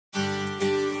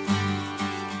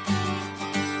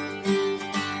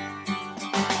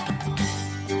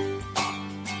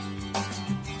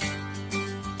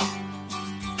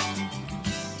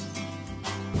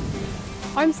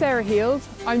I'm Sarah Heald.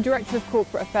 I'm Director of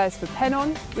Corporate Affairs for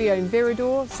Pennon. We own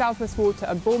Viridor, South West Water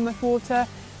and Bournemouth Water.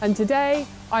 And today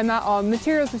I'm at our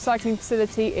materials recycling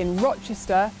facility in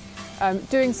Rochester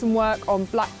doing some work on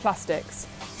black plastics.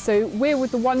 So we're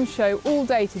with the One Show all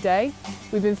day today.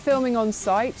 We've been filming on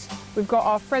site. We've got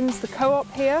our friends the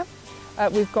Co-op here.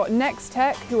 We've got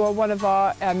Nextech, who are one of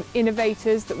our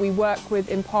innovators that we work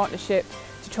with in partnership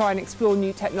to try and explore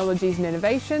new technologies and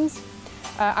innovations.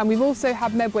 And we've also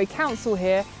had Medway Council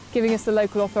here giving us the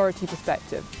local authority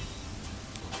perspective.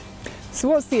 So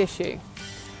what's the issue?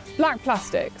 Black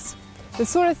plastics, the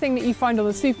sort of thing that you find on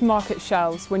the supermarket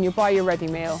shelves when you buy your ready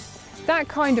meal. That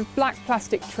kind of black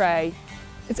plastic tray,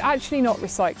 it's actually not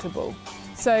recyclable.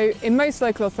 So in most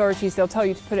local authorities they'll tell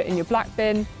you to put it in your black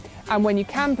bin, and when you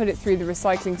can put it through the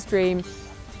recycling stream,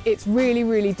 it's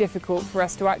really difficult for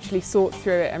us to actually sort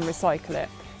through it and recycle it.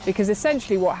 Because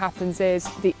essentially what happens is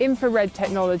the infrared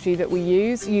technology that we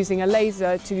use, using a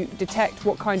laser to detect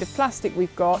what kind of plastic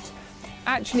we've got,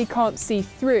 actually can't see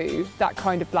through that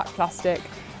kind of black plastic,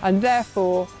 and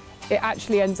therefore it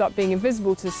actually ends up being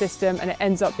invisible to the system and it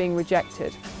ends up being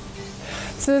rejected.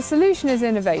 So the solution is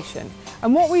innovation.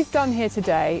 And what we've done here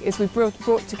today is we've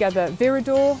brought together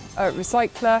Viridor, a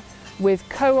recycler, with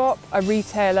Co-op, a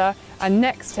retailer, and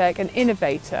Nextech, an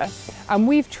innovator, and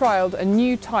we've trialled a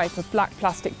new type of black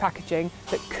plastic packaging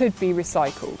that could be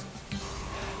recycled.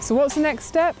 So what's the next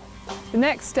step? The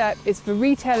next step is for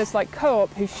retailers like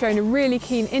Co-op, who've shown a really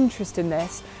keen interest in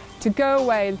this, to go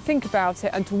away and think about it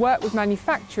and to work with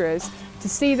manufacturers to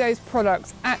see those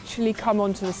products actually come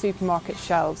onto the supermarket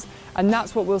shelves. And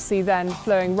that's what we'll see then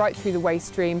flowing right through the waste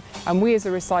stream, and we as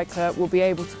a recycler will be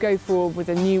able to go forward with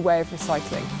a new way of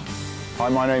recycling. Hi,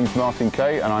 my name's Martin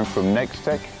Kay and I'm from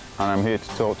Nextech, and I'm here to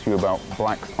talk to you about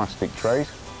black plastic trays.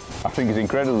 I think it's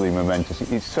incredibly momentous.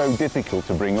 It's so difficult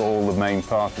to bring all the main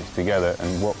parties together,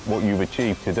 and what you've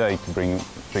achieved today to bring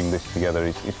this together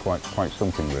is quite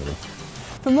something, really.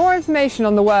 For more information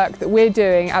on the work that we're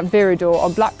doing at Viridor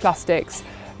on black plastics,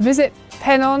 visit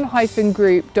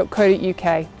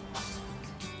pennon-group.co.uk.